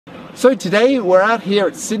So today we're out here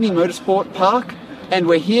at Sydney Motorsport Park and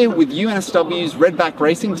we're here with UNSW's Redback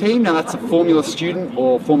Racing team. Now that's a Formula student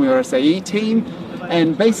or Formula FSAE team.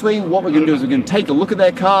 And basically what we're going to do is we're going to take a look at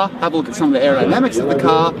their car, have a look at some of the aerodynamics of the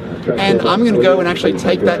car, and I'm going to go and actually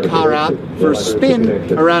take that car out for a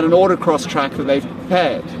spin around an autocross track that they've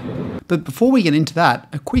prepared. But before we get into that,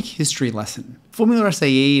 a quick history lesson. Formula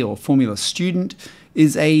FSAE or Formula Student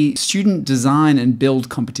is a student design and build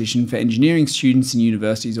competition for engineering students in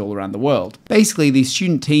universities all around the world. Basically, these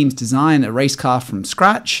student teams design a race car from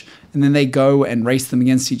scratch, and then they go and race them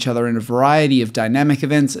against each other in a variety of dynamic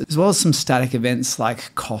events, as well as some static events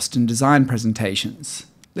like cost and design presentations.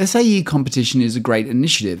 The SAE competition is a great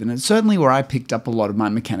initiative, and it's certainly where I picked up a lot of my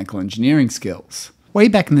mechanical engineering skills. Way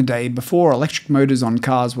back in the day, before electric motors on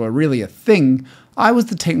cars were really a thing, I was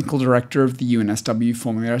the technical director of the UNSW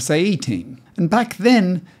Formula SAE team. And back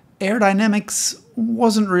then, aerodynamics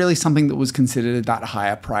wasn't really something that was considered that high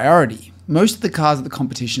a priority. Most of the cars at the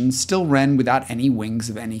competition still ran without any wings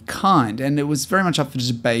of any kind, and it was very much up for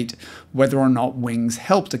debate whether or not wings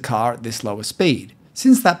helped a car at this lower speed.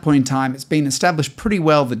 Since that point in time, it's been established pretty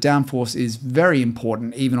well that downforce is very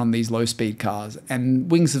important even on these low-speed cars, and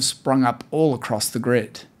wings have sprung up all across the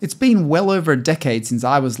grid. It's been well over a decade since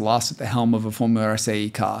I was last at the helm of a Formula SAE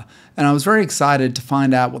car, and I was very excited to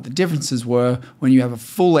find out what the differences were when you have a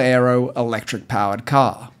full Aero electric-powered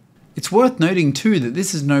car. It's worth noting too that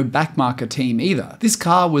this is no backmarker team either. This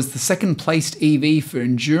car was the second-placed EV for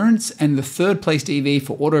endurance and the third-placed EV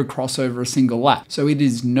for autocross over a single lap, so it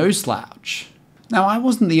is no slouch. Now, I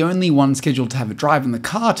wasn't the only one scheduled to have a drive in the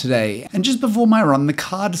car today, and just before my run, the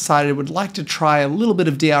car decided it would like to try a little bit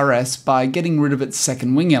of DRS by getting rid of its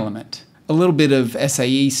second wing element. A little bit of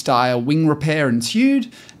SAE-style wing repair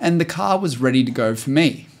ensued, and the car was ready to go for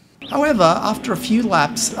me. However, after a few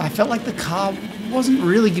laps, I felt like the car wasn't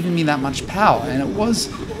really giving me that much power, and it was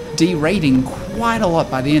derating quite a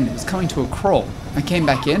lot by the end. It was coming to a crawl. I came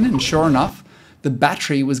back in, and sure enough, the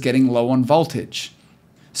battery was getting low on voltage.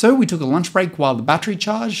 So we took a lunch break while the battery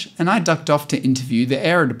charged, and I ducked off to interview the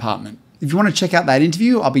Aero department. If you want to check out that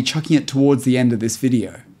interview, I'll be chucking it towards the end of this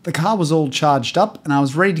video. The car was all charged up, and I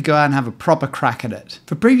was ready to go out and have a proper crack at it.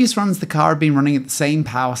 For previous runs, the car had been running at the same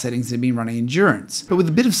power settings it had been running endurance, but with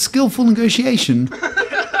a bit of skillful negotiation,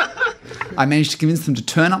 I managed to convince them to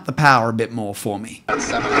turn up the power a bit more for me.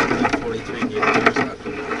 743 newton.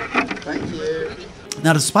 Thank you.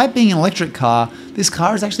 Now, despite being an electric car, this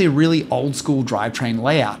car is actually a really old school drivetrain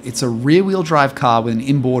layout. It's a rear wheel drive car with an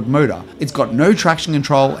inboard motor. It's got no traction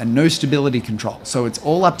control and no stability control, so it's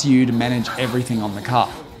all up to you to manage everything on the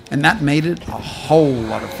car. And that made it a whole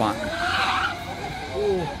lot of fun.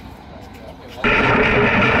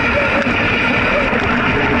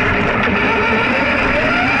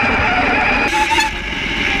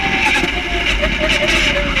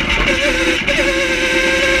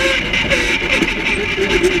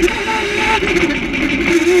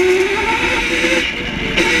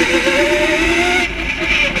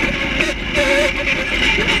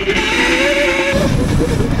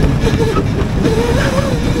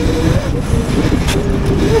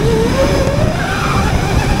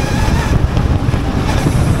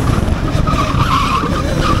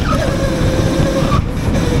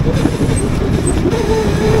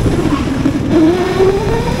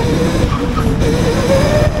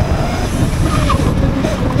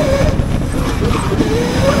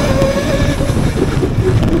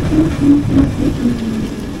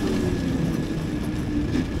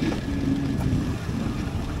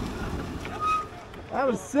 That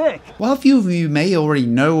was sick! While a few of you may already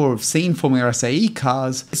know or have seen Formula SAE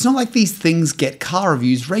cars, it's not like these things get car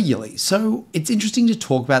reviews regularly, so it's interesting to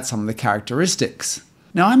talk about some of the characteristics.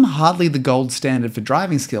 Now, I'm hardly the gold standard for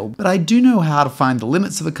driving skill, but I do know how to find the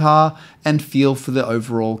limits of a car and feel for the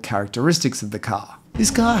overall characteristics of the car. This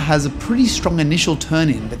car has a pretty strong initial turn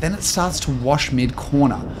in, but then it starts to wash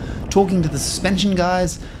mid-corner. Talking to the suspension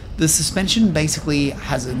guys, the suspension basically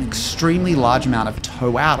has an extremely large amount of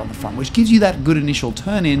toe out on the front, which gives you that good initial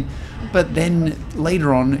turn in, but then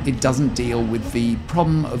later on it doesn't deal with the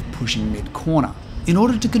problem of pushing mid-corner. In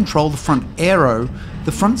order to control the front aero,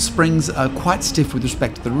 the front springs are quite stiff with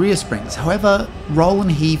respect to the rear springs. However, roll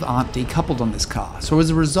and heave aren't decoupled on this car, so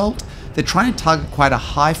as a result, they're trying to target quite a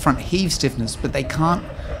high front heave stiffness, but they can't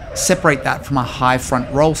separate that from a high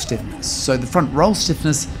front roll stiffness. So the front roll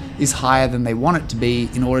stiffness is higher than they want it to be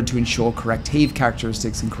in order to ensure correct heave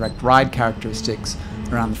characteristics and correct ride characteristics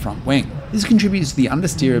around the front wing. This contributes to the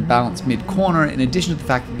understeer balance mid-corner, in addition to the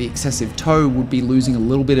fact that the excessive toe would be losing a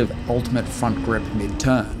little bit of ultimate front grip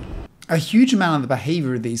mid-turn. A huge amount of the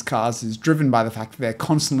behavior of these cars is driven by the fact that they're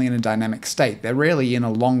constantly in a dynamic state. They're rarely in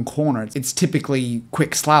a long corner. It's typically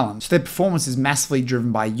quick slalom. So their performance is massively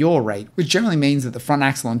driven by yaw rate, which generally means that the front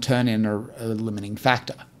axle and turn-in are a limiting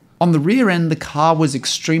factor. On the rear end, the car was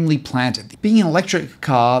extremely planted. Being an electric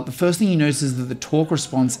car, the first thing you notice is that the torque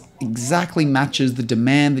response exactly matches the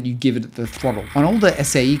demand that you give it at the throttle. On older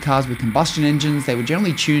SAE cars with combustion engines, they were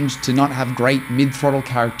generally tuned to not have great mid-throttle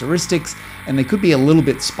characteristics, and they could be a little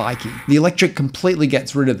bit spiky. The electric completely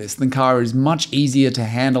gets rid of this. The car is much easier to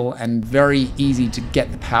handle and very easy to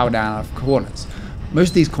get the power down out of corners. Most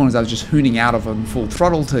of these corners I was just hooning out of on full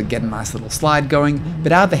throttle to get a nice little slide going,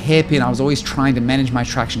 but out of the hairpin I was always trying to manage my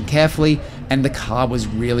traction carefully, and the car was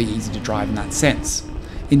really easy to drive in that sense.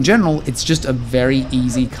 In general, it's just a very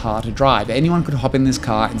easy car to drive. Anyone could hop in this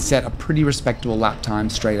car and set a pretty respectable lap time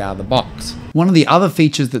straight out of the box. One of the other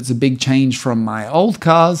features that's a big change from my old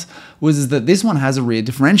cars was that this one has a rear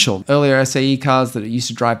differential. Earlier SAE cars that I used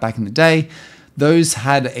to drive back in the day, those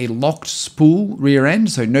had a locked spool rear end,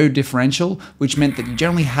 so no differential, which meant that you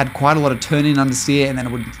generally had quite a lot of turn-in understeer, and then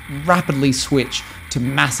it would rapidly switch to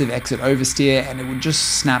massive exit oversteer, and it would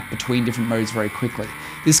just snap between different modes very quickly.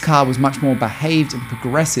 This car was much more behaved and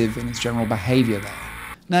progressive in its general behavior there.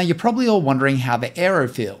 Now, you're probably all wondering how the Aero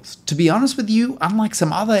feels. To be honest with you, unlike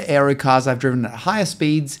some other Aero cars I've driven at higher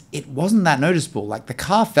speeds, it wasn't that noticeable. Like, the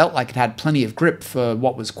car felt like it had plenty of grip for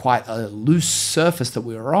what was quite a loose surface that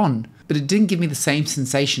we were on, but it didn't give me the same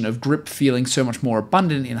sensation of grip feeling so much more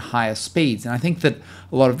abundant in higher speeds, and I think that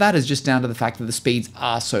a lot of that is just down to the fact that the speeds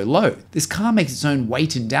are so low. This car makes its own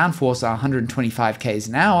weight and downforce at 125 k's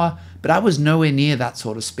an hour, but I was nowhere near that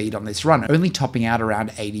sort of speed on this run, only topping out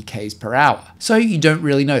around 80 k's per hour. So you don't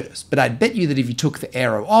really notice, but I'd bet you that if you took the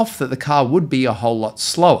Aero off, that the car would be a whole lot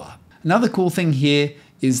slower. Another cool thing here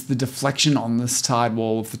is the deflection on the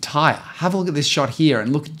sidewall of the tyre. Have a look at this shot here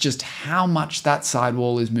and look at just how much that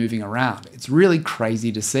sidewall is moving around. It's really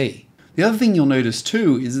crazy to see. The other thing you'll notice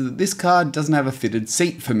too is that this car doesn't have a fitted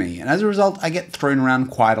seat for me, and as a result I get thrown around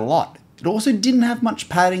quite a lot. It also didn't have much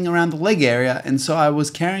padding around the leg area, and so I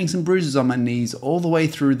was carrying some bruises on my knees all the way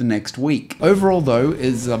through the next week. Overall though,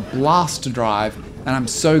 it's a blast to drive, and I'm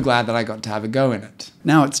so glad that I got to have a go in it.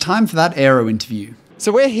 Now it's time for that Aero interview.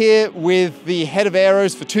 So we're here with the head of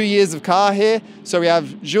Aeros for 2 years of car here. So we have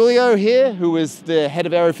Julio here, who is the head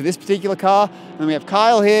of Aero for this particular car. And we have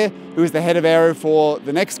Kyle here, who is the head of Aero for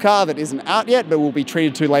the next car that isn't out yet, but will be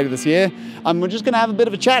treated to later this year. We're just gonna have a bit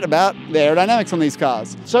of a chat about the aerodynamics on these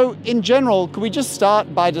cars. So in general, could we just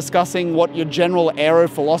start by discussing what your general Aero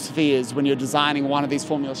philosophy is when you're designing one of these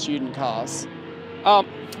Formula Student cars?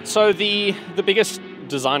 So the biggest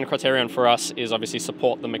design criterion for us is obviously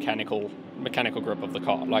support the mechanical grip of the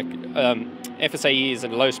car. Like FSAE is a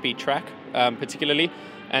low-speed track, particularly,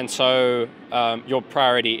 and so your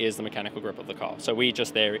priority is the mechanical grip of the car. So we're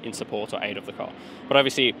just there in support or aid of the car. But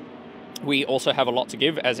obviously, we also have a lot to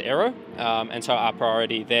give as Aero, and so our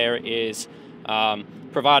priority there is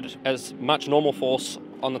provide as much normal force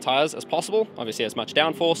on the tires as possible, obviously as much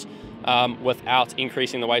downforce, without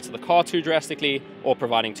increasing the weight of the car too drastically or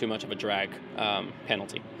providing too much of a drag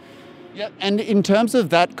penalty. Yeah, and in terms of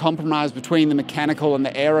that compromise between the mechanical and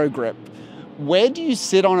the Aero grip, where do you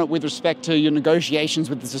sit on it with respect to your negotiations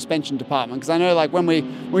with the suspension department? Because I know, like, when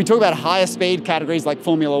we talk about higher speed categories like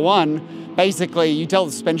Formula One, basically you tell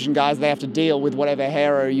the suspension guys they have to deal with whatever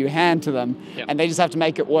Aero you hand to them, yep, and they just have to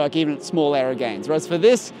make it work even at small Aero gains. Whereas for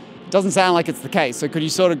this, it doesn't sound like it's the case. So could you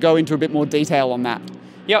sort of go into a bit more detail on that?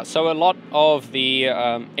 Yeah, so a lot of the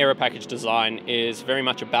Aero package design is very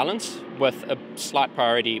much a balance with a slight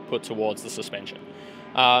priority put towards the suspension.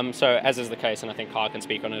 So as is the case, and I think Kyle can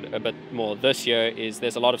speak on it a bit more this year, is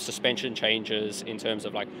there's a lot of suspension changes in terms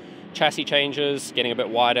of like chassis changes, getting a bit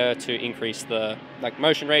wider to increase the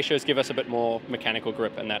motion ratios, give us a bit more mechanical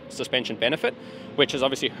grip and that suspension benefit, which has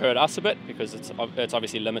obviously hurt us a bit because it's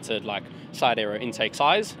obviously limited like side Aero intake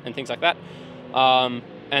size and things like that.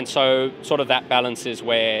 And so sort of that balance is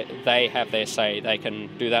where they have their say, they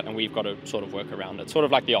can do that, and we've got to sort of work around it, sort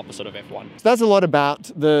of like the opposite of F1. So that's a lot about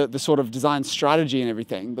the sort of design strategy and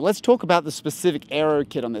everything, but let's talk about the specific Aero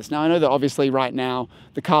kit on this. Now I know that obviously right now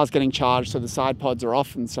the car's getting charged, so the side pods are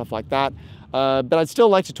off and stuff like that, but I'd still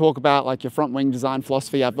like to talk about like your front wing design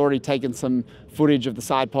philosophy. I've already taken some footage of the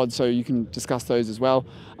side pods, so you can discuss those as well.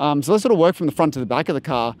 So let's sort of work from the front to the back of the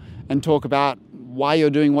car and talk about why you're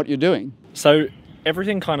doing what you're doing. So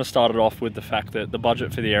everything kind of started off with the fact that the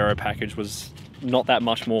budget for the Aero package was not that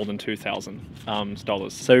much more than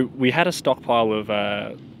 $2,000. So we had a stockpile of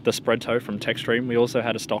the spread toe from Techstream. We also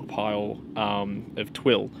had a stockpile of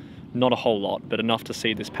twill, not a whole lot, but enough to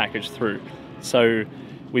see this package through. So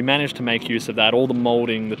we managed to make use of that. All the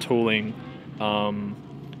molding, the tooling,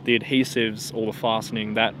 the adhesives, all the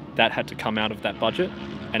fastening, that had to come out of that budget.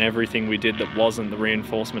 And everything we did that wasn't the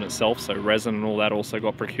reinforcement itself, so resin and all that also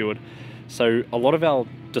got procured. So a lot of our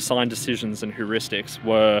design decisions and heuristics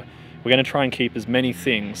were, we're going to try and keep as many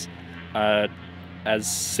things as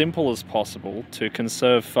simple as possible to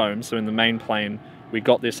conserve foam. So in the main plane, we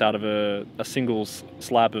got this out of a single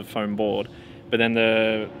slab of foam board, but then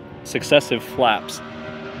the successive flaps,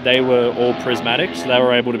 they were all prismatic, so they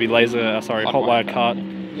were able to be hot wire cut,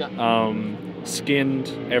 skinned.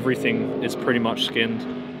 Everything is pretty much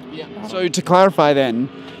skinned. Yeah. So to clarify then,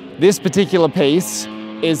 this particular piece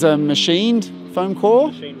is a machined foam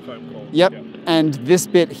core? Machined foam core. Yep. And this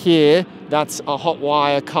bit here, that's a hot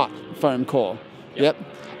wire cut foam core. Yep.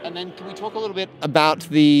 And then can we talk a little bit about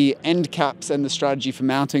the end caps and the strategy for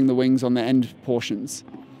mounting the wings on the end portions?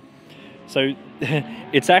 So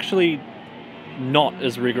it's actually not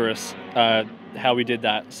as rigorous how we did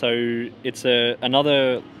that. So it's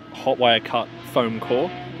another hot wire cut foam core,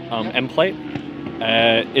 endplate.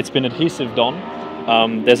 It's been adhesived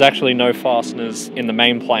on. There's actually no fasteners in the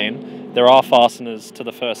main plane. There are fasteners to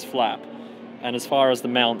the first flap. And as far as the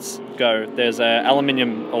mounts go, there's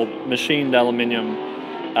aluminium or machined aluminium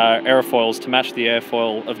airfoils to match the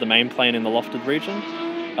airfoil of the main plane in the lofted region.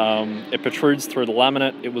 It protrudes through the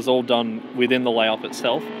laminate. It was all done within the layup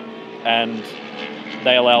itself, and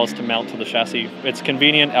they allow us to mount to the chassis. It's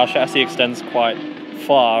convenient. Our chassis extends quite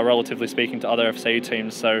far, relatively speaking, to other FSAE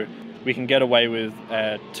teams, so we can get away with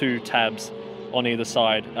 2 tabs on either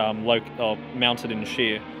side, mounted in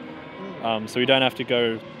shear. So we don't have to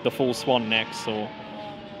go the full swan necks, or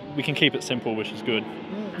we can keep it simple, which is good.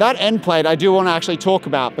 That end plate I do want to actually talk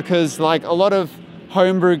about, because like a lot of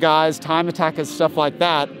homebrew guys, time attackers, stuff like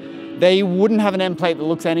that, they wouldn't have an end plate that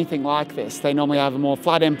looks anything like this. They normally have a more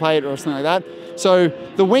flat end plate or something like that. So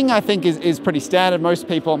the wing, I think, is pretty standard. Most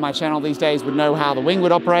people on my channel these days would know how the wing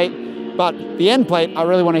would operate. But the end plate, I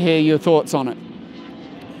really want to hear your thoughts on it.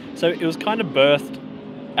 So it was kind of birthed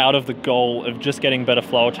out of the goal of just getting better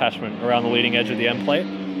flow attachment around the leading edge of the end plate.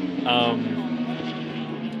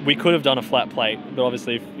 We could have done a flat plate, but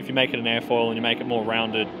obviously if you make it an airfoil and you make it more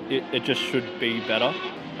rounded, it just should be better.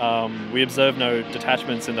 We observed no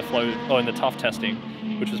detachments in the flow or in the tough testing,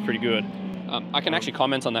 which was pretty good. I can actually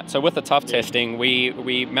comment on that. So with the tuft testing,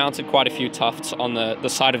 we mounted quite a few tufts on the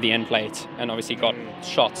side of the end plate, and obviously got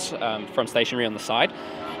shots from stationary on the side.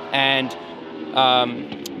 And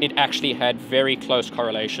it actually had very close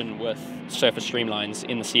correlation with surface streamlines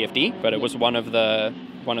in the CFD, but it was one of the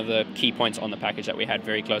key points on the package that we had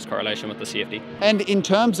very close correlation with the CFD. And in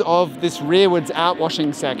terms of this rearwards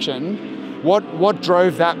outwashing section, what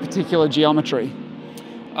drove that particular geometry?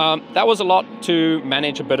 That was a lot to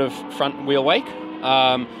manage a bit of front wheel wake.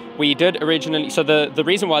 We did originally, so the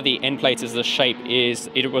reason why the end plate is this shape is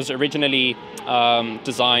it was originally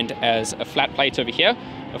designed as a flat plate over here,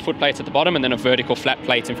 a foot plate at the bottom, and then a vertical flat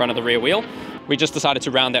plate in front of the rear wheel. We just decided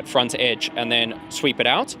to round that front edge and then sweep it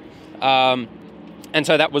out. And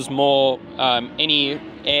so that was more any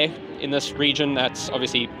air in this region that's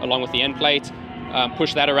obviously along with the end plate,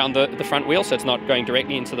 push that around the front wheel so it's not going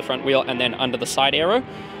directly into the front wheel, and then under the side aero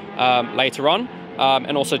later on.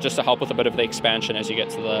 And also just to help with a bit of the expansion as you get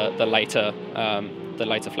to the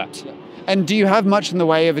later flaps. And do you have much in the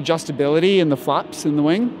way of adjustability in the flaps in the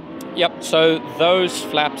wing? Yep, so those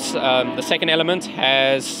flaps, the second element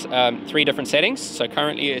has 3 different settings. So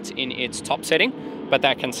currently it's in its top setting, but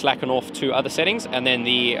that can slacken off to other settings. And then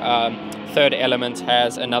the third element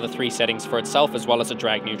has another 3 settings for itself, as well as a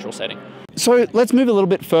drag neutral setting. So let's move a little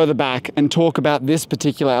bit further back and talk about this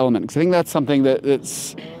particular element, because I think that's something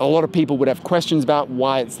that's a lot of people would have questions about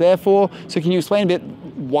why it's there for. So can you explain a bit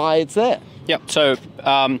why it's there? Yep, so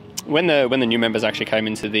when the new members actually came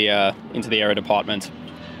into the Aero department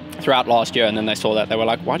throughout last year, and then they saw that, they were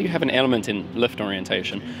like, why do you have an element in lift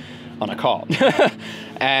orientation on a car?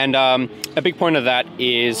 And a big point of that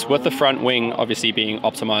is with the front wing obviously being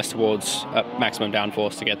optimized towards maximum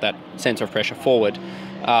downforce to get that center of pressure forward,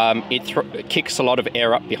 it kicks a lot of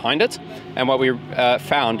air up behind it. And what we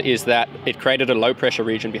found is that it created a low pressure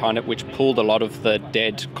region behind it, which pulled a lot of the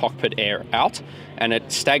dead cockpit air out, and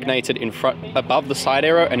it stagnated in front, above the side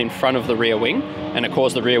aero and in front of the rear wing, and it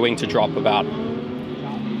caused the rear wing to drop about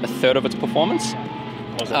a third of its performance.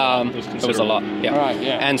 It was a lot, yeah. Right,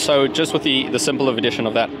 yeah. And so just with the simple addition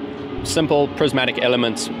of that simple prismatic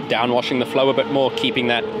element downwashing the flow a bit more, keeping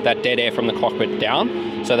that dead air from the cockpit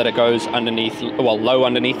down so that it goes underneath, well, low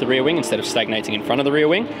underneath the rear wing instead of stagnating in front of the rear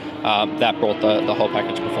wing, that brought the whole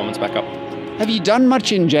package performance back up. Have you done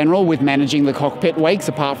much in general with managing the cockpit wakes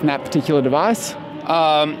apart from that particular device?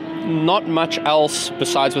 Not much else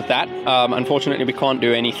besides with that. Unfortunately, we can't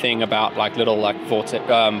do anything about like little like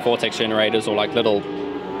vortex generators or like little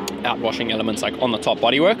outwashing elements like on the top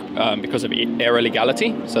bodywork because of aero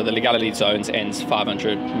legality. So the legality zones ends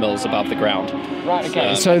 500 mils above the ground. Right.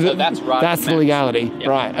 Okay. So that's the legality. Yep.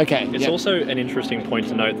 Right. Okay. It's also an interesting point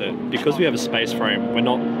to note that because we have a space frame, we're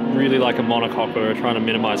not really like a monocoque where we're trying to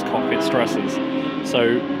minimize cockpit stresses.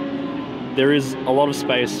 So there is a lot of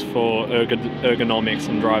space for ergonomics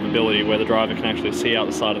and drivability where the driver can actually see out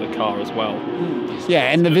the side of the car as well.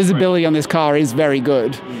 Yeah, and the visibility on this car is very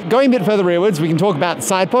good. Going a bit further rearwards, we can talk about the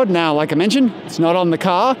Sidepod. Now, like I mentioned, it's not on the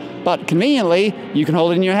car, but conveniently, you can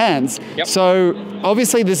hold it in your hands. Yep. So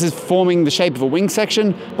obviously this is forming the shape of a wing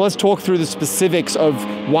section. But let's talk through the specifics of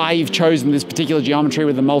why you've chosen this particular geometry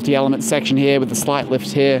with the multi-element section here, with the slight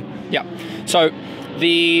lift here. Yeah. So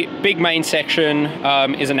the big main section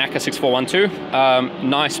is an NACA 6412.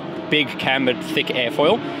 Nice, big cambered, thick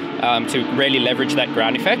airfoil to really leverage that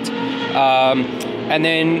ground effect. And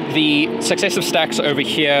then the successive stacks over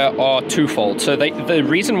here are twofold. So the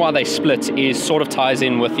reason why they split is sort of ties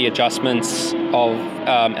in with the adjustments of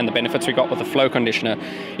and the benefits we got with the flow conditioner,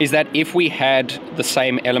 is that if we had the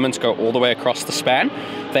same elements go all the way across the span,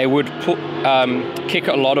 they would kick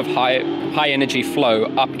a lot of high energy flow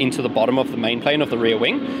up into the bottom of the main plane of the rear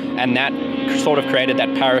wing, and that sort of created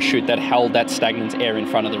that parachute that held that stagnant air in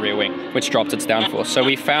front of the rear wing, which dropped its downforce. So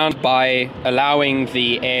we found by allowing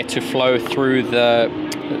the air to flow through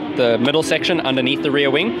the middle section underneath the rear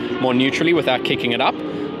wing more neutrally without kicking it up,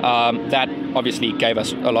 that obviously gave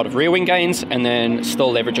us a lot of rear wing gains, and then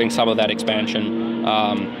still leveraging some of that expansion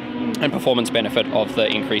and performance benefit of the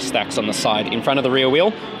increased stacks on the side in front of the rear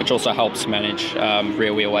wheel, which also helps manage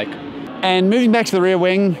rear wheel wake. And moving back to the rear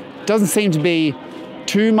wing, doesn't seem to be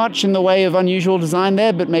too much in the way of unusual design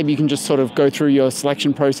there, but maybe you can just sort of go through your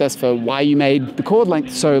selection process for why you made the chord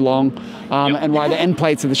length so long and why the end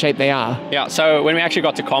plates are the shape they are. Yeah, so when we actually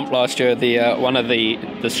got to comp last year, one of the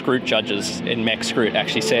Scroot judges in Mech Scroot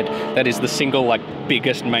actually said that is the single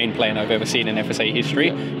biggest main plane I've ever seen in FSAE history.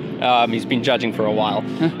 He's been judging for a while.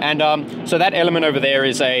 And so that element over there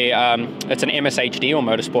is it's an MSHD or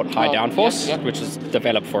Motorsport High Downforce, which is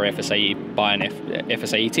developed for FSAE by an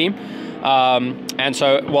FSAE team. And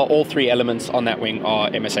so, all three elements on that wing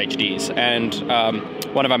are MSHDs. And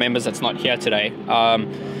one of our members that's not here today,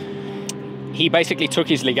 he basically took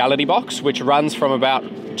his legality box, which runs from about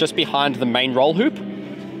just behind the main roll hoop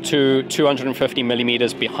to 250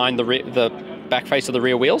 millimeters behind the back face of the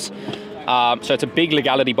rear wheels. So it's a big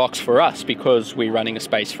legality box for us because we're running a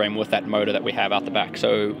space frame with that motor that we have out the back.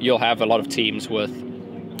 So you'll have a lot of teams with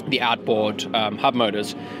the outboard hub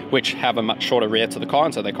motors, which have a much shorter rear to the car,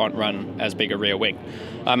 and so they can't run as big a rear wing.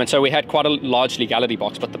 And so we had quite a large legality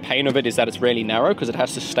box, but the pain of it is that it's really narrow because it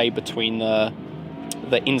has to stay between the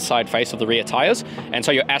inside face of the rear tires, and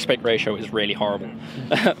so your aspect ratio is really horrible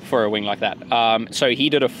for a wing like that. So he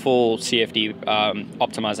did a full CFD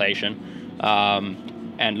optimization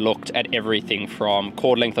and looked at everything from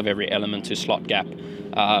chord length of every element to slot gap,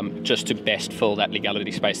 just to best fill that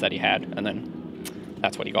legality space that he had, and then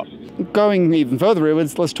that's what he got. Going even further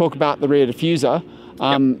rearwards, let's talk about the rear diffuser.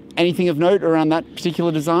 Anything of note around that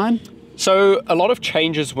particular design? So a lot of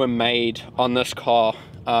changes were made on this car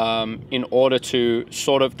in order to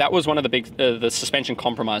that was one of the big the suspension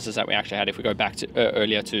compromises that we actually had. If we go back to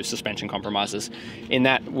earlier to suspension compromises, in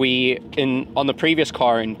that on the previous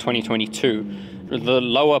car in 2022, the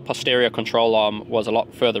lower posterior control arm was a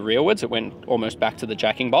lot further rearwards. It went almost back to the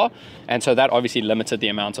jacking bar, and so that obviously limited the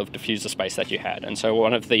amount of diffuser space that you had. And so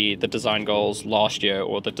one of the design goals last year,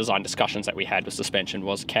 or the design discussions that we had with suspension,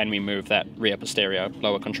 was can we move that rear posterior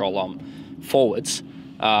lower control arm forwards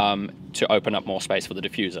to open up more space for the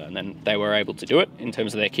diffuser, and then they were able to do it in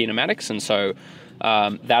terms of their kinematics, and so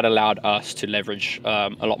that allowed us to leverage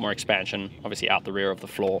a lot more expansion, obviously out the rear of the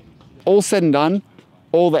floor. All said and done,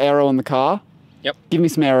 all the aero on the car. Yep. Give me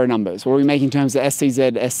some aero numbers. What are we making in terms of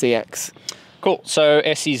SCZ, SCX? Cool. So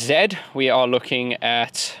SCZ, we are looking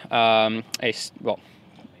at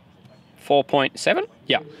 4.7.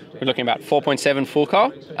 Yeah, we're looking about 4.7 full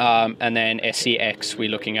car, and then SCX, we're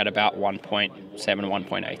looking at about 1.7,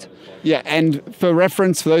 1.8. Yeah, and for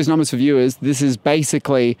reference, for those numbers for viewers, this is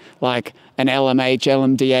basically like an LMH,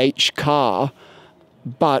 LMDH car,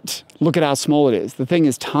 but look at how small it is. The thing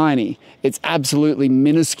is tiny. It's absolutely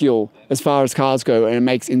minuscule as far as cars go, and it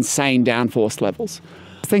makes insane downforce levels.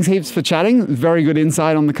 Thanks heaps for chatting. Very good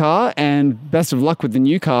insight on the car, and best of luck with the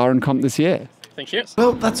new car and comp this year. Thank you.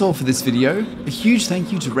 Well, that's all for this video. A huge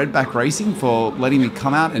thank you to Redback Racing for letting me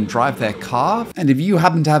come out and drive their car. And if you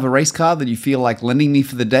happen to have a race car that you feel like lending me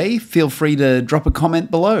for the day, feel free to drop a comment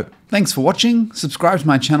below. Thanks for watching, subscribe to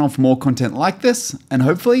my channel for more content like this, and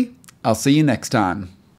hopefully, I'll see you next time.